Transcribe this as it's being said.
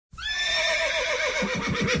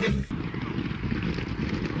Hi,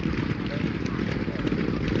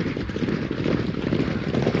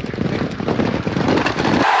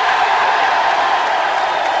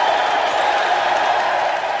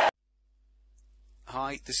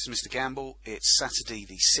 this is Mr. Gamble. It's Saturday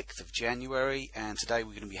the 6th of January and today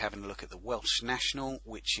we're going to be having a look at the Welsh National,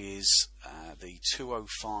 which is the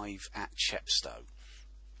 205 at Chepstow.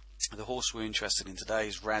 The horse we're interested in today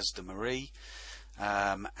is Ras de Marie,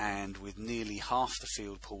 and with nearly half the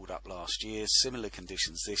field pulled up last year, similar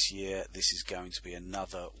conditions this year, this is going to be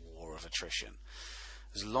another war of attrition.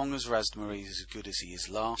 As long as Ras de Marie is as good as he is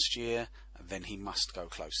last year, then he must go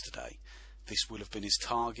close today. This will have been his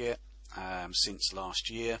target since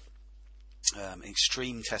last year.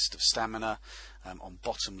 Extreme test of stamina on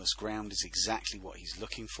bottomless ground is exactly what he's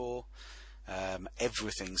looking for.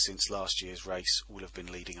 Everything since last year's race will have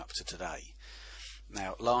been leading up to today.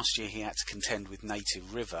 Now, last year he had to contend with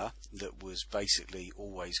Native River, that was basically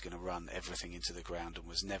always going to run everything into the ground and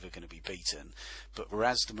was never going to be beaten. But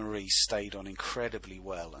Ras de Marie stayed on incredibly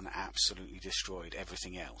well and absolutely destroyed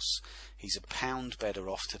everything else. He's a pound better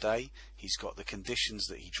off today. He's got the conditions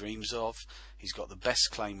that he dreams of. He's got the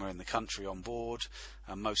best claimer in the country on board.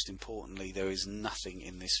 And most importantly, there is nothing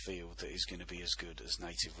in this field that is going to be as good as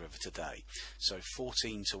Native River today. So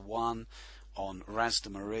 14 to 1. On Ras de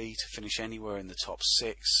Marie to finish anywhere in the top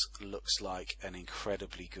 6 looks like an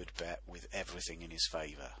incredibly good bet with everything in his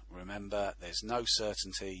favour. Remember, there's no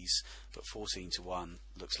certainties, but 14 to 1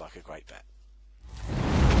 looks like a great bet.